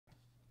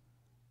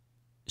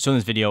So in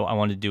this video, I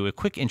wanted to do a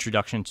quick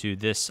introduction to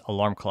this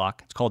alarm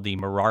clock. It's called the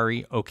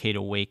Mirari OK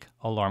to Wake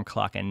alarm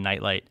clock and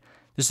nightlight.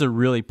 This is a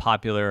really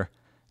popular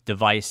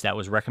device that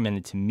was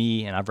recommended to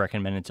me, and I've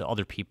recommended to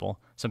other people.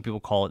 Some people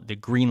call it the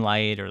green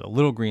light or the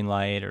little green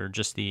light or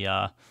just the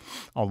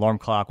alarm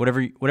clock,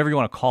 whatever you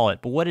want to call it.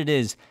 But what it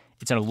is,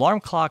 it's an alarm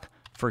clock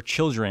for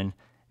children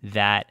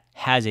that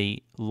has a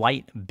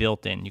light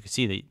built in. You can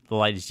see the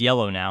light is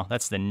yellow now.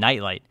 That's the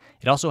night light.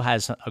 It also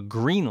has a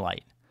green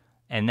light.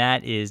 And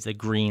that is the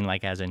green,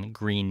 like as in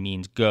green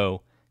means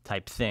go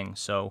type thing.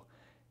 So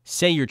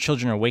say your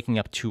children are waking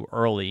up too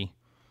early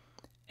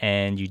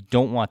and you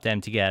don't want them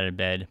to get out of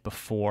bed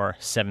before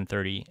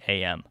 7:30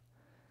 a.m.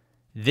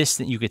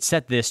 You could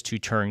set this to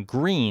turn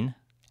green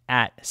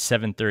at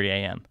 7:30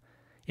 a.m.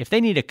 If they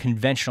need a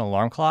conventional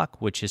alarm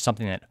clock, which is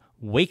something that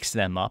wakes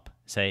them up,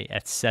 say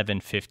at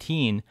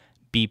 7:15,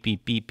 beep,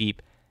 beep, beep,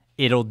 beep,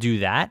 it'll do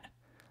that.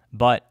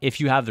 But if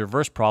you have the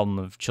reverse problem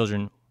of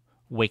children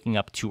waking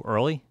up too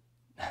early,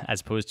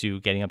 as opposed to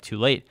getting up too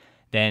late,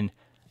 then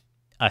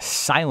a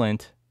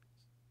silent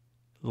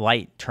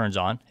light turns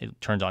on.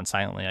 It turns on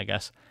silently, I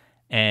guess.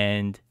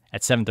 And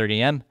at 7:30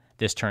 a.m.,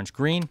 this turns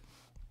green.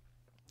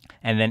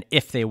 And then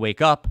if they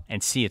wake up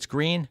and see it's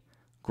green,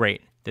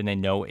 great. Then they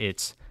know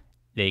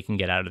they can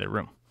get out of their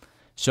room.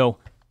 So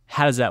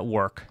how does that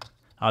work?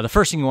 The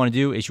first thing you want to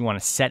do is you want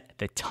to set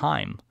the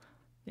time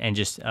and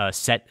just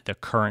set the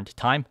current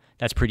time.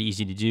 That's pretty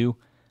easy to do.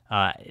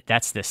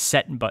 That's the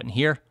set button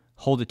here.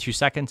 Hold it 2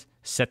 seconds,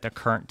 set the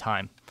current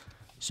time.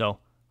 So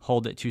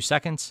hold it 2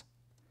 seconds.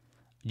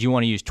 Do you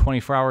want to use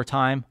 24-hour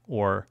time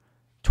or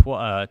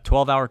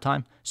 12-hour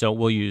time? So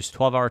we'll use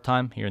 12-hour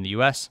time here in the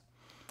US.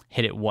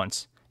 Hit it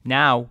once.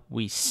 Now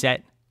we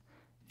set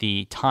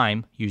the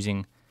time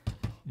using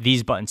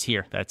these buttons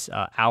here. That's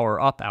hour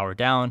up, hour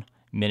down,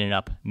 minute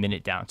up,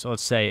 minute down. So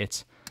let's say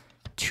it's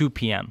 2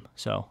 p.m.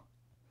 So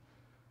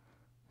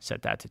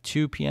set that to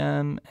 2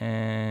 p.m.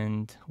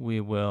 and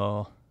we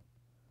will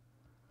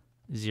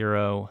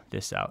zero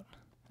this out.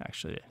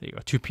 Actually, there you go,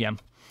 2 p.m.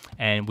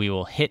 And we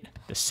will hit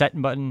the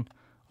set button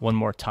one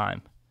more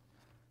time.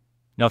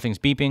 Nothing's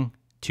beeping,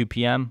 2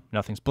 p.m.,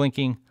 nothing's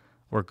blinking,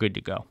 we're good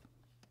to go.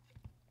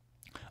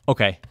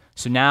 Okay,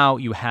 so now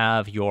you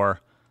have your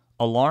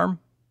alarm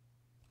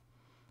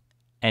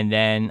and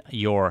then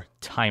your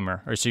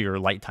timer, or so your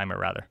light timer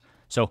rather.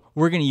 So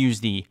we're gonna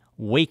use the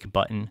wake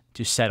button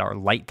to set our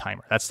light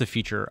timer. That's the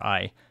feature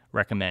I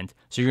recommend.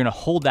 So you're gonna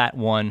hold that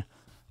one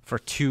for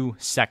 2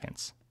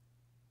 seconds.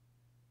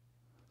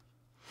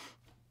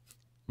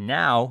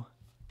 Now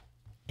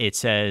it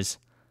says,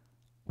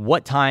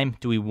 what time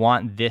do we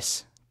want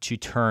this to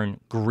turn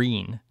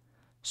green?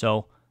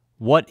 So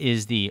what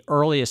is the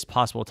earliest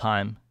possible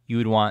time you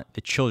would want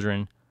the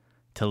children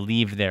to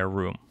leave their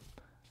room?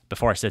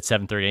 Before I said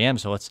 7:30 a.m.,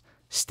 so let's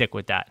stick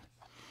with that.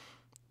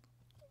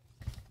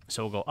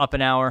 So we'll go up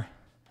an hour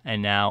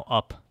and now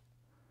up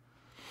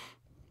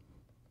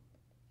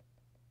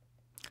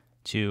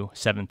to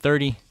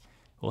 7:30.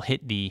 We'll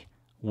hit the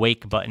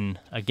wake button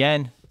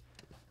again.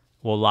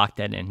 We'll lock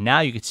that in.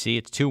 Now you can see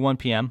it's 2:01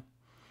 p.m.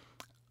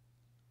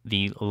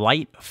 The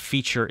light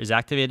feature is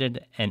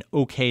activated and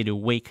OK to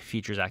wake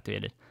feature is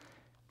activated.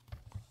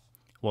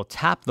 We'll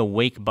tap the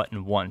wake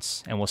button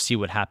once and we'll see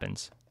what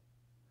happens.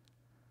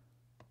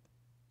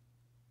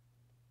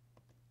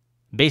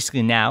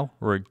 Basically now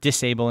we're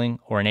disabling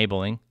or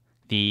enabling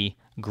the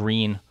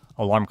green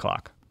alarm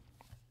clock.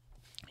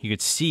 You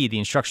could see the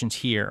instructions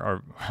here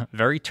are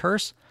very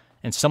terse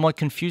and somewhat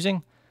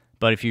confusing,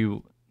 but if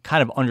you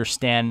kind of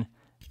understand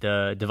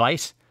the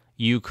device,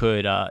 you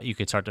could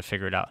start to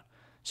figure it out.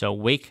 So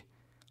wake,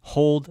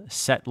 hold,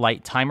 set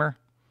light timer,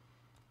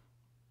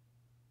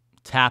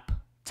 tap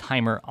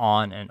timer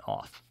on and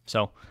off.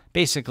 So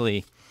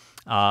basically,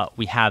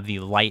 we have the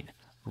light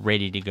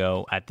ready to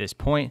go at this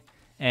point.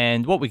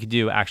 And what we could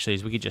do actually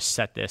is we could just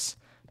set this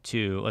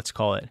to, let's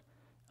call it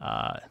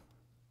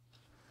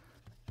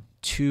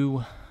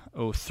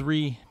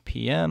 2:03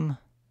 p.m.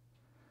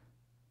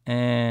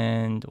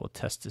 and we'll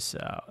test this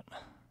out.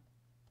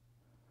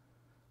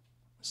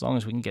 As long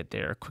as we can get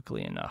there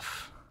quickly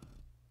enough.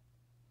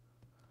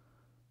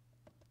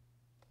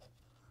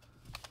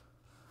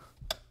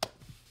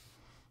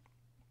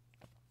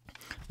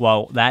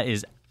 While that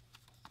is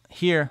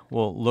here,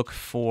 we'll look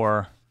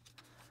for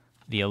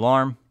the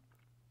alarm.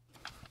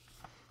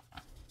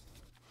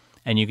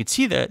 And you can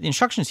see the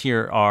instructions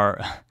here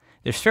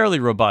they're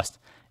fairly robust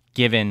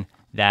given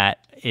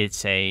that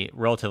it's a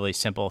relatively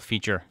simple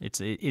feature.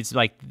 It's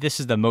like this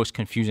is the most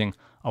confusing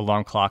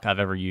alarm clock I've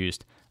ever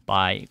used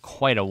by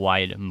quite a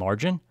wide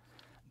margin.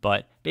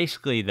 But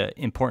basically the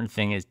important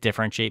thing is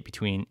differentiating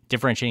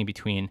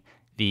between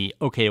the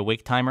OK to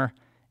wake timer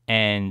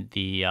and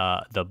the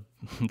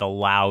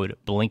loud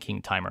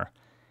blinking timer,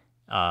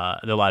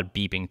 the loud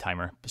beeping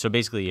timer. So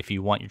basically if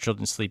you want your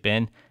children to sleep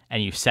in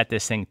and you set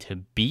this thing to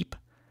beep,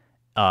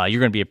 you're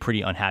going to be a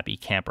pretty unhappy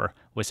camper,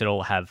 which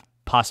it'll have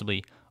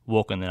possibly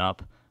woken them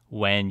up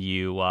when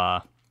you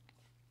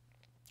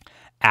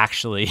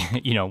actually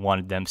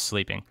wanted them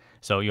sleeping.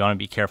 So you want to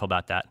be careful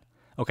about that.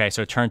 Okay,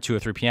 so it turned 2 or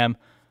 3 p.m.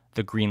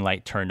 the green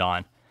light turned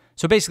on.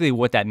 So basically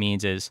what that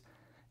means is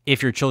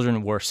if your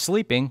children were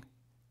sleeping,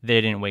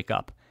 they didn't wake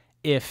up.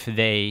 If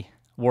they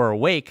were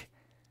awake,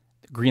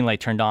 the green light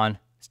turned on,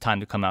 it's time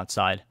to come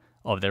outside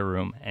of their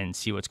room and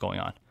see what's going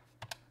on.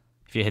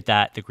 If you hit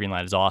that, the green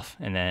light is off,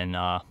 and then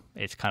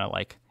it's kind of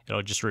like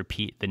it'll just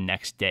repeat the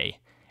next day.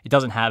 It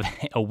doesn't have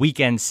a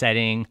weekend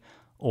setting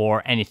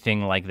or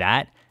anything like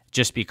that,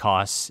 just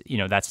because,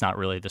 that's not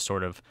really the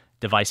sort of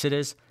device it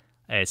is.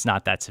 It's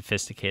not that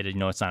sophisticated.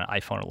 It's not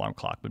an iPhone alarm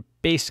clock. But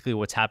basically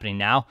what's happening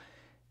now,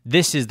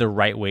 this is the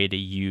right way to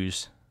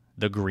use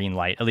the green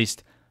light, at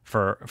least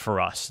for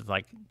us.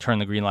 Like, turn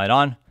the green light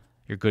on,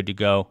 you're good to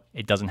go.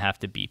 It doesn't have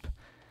to beep.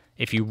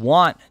 If you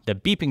want the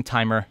beeping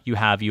timer, you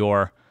have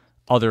your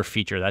other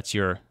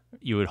feature.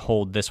 You would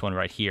hold this one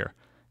right here.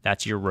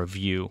 That's your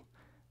review.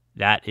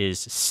 That is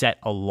set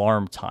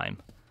alarm time.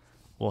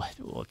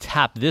 We'll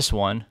tap this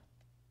one,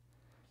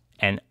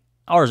 and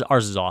ours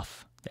is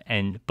off.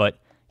 But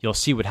you'll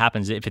see what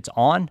happens if it's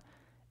on.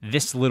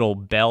 This little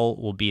bell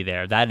will be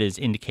there. That is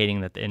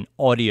indicating that an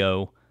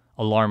audio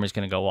alarm is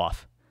going to go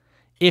off.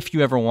 If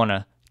you ever want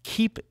to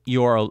keep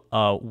your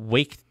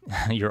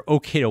your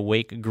okay to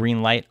wake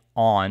green light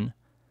on,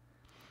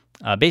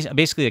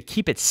 basically to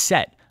keep it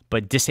set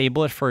but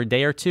disable it for a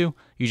day or two,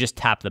 you just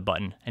tap the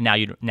button,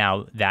 and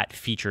now that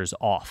feature's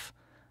off.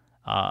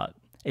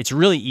 It's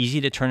really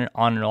easy to turn it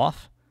on and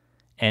off.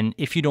 And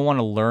if you don't want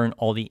to learn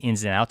all the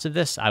ins and outs of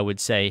this, I would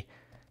say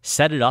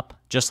set it up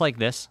just like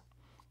this.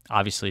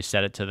 Obviously,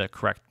 set it to the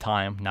correct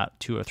time, not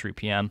 2 or 3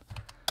 p.m.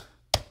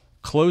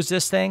 Close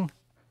this thing,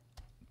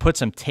 put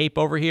some tape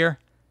over here,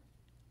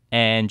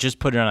 and just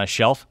put it on a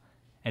shelf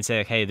and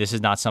say, hey, this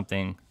is not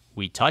something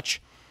we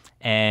touch.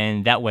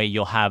 And that way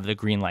you'll have the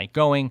green light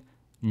going,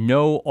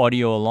 no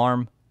audio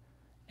alarm,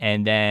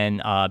 and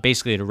then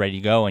basically it'll ready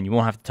to go, and you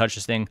won't have to touch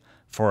this thing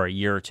for a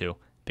year or two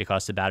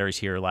because the batteries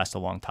here last a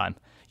long time.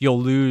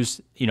 You'll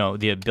lose,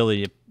 the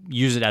ability to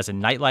use it as a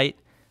nightlight.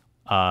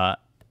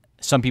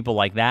 Some people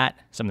like that.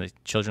 Some of the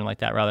children like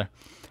that, rather.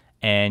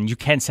 And you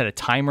can set a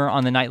timer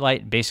on the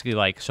nightlight,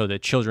 basically so the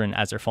children,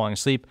 as they're falling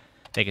asleep,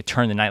 they could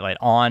turn the nightlight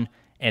on,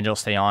 and it'll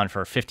stay on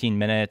for 15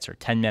 minutes or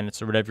 10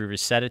 minutes or whatever you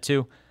set it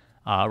to.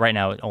 Right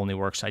now, it only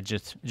works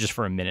just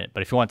for a minute.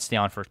 But if you want to stay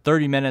on for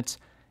 30 minutes,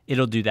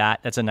 it'll do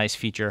that. That's a nice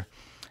feature.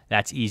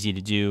 That's easy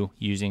to do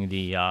using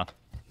the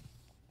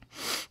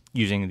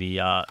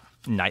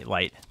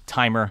nightlight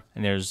timer.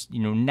 And there's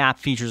nap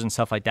features and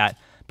stuff like that.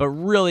 But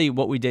really,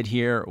 what we did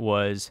here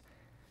was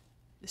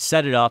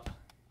set it up,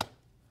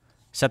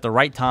 set the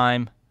right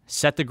time,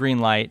 set the green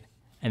light,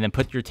 and then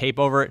put your tape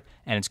over it,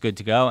 and it's good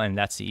to go. And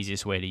that's the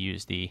easiest way to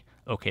use the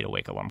OK to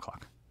Wake alarm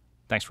clock.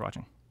 Thanks for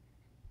watching.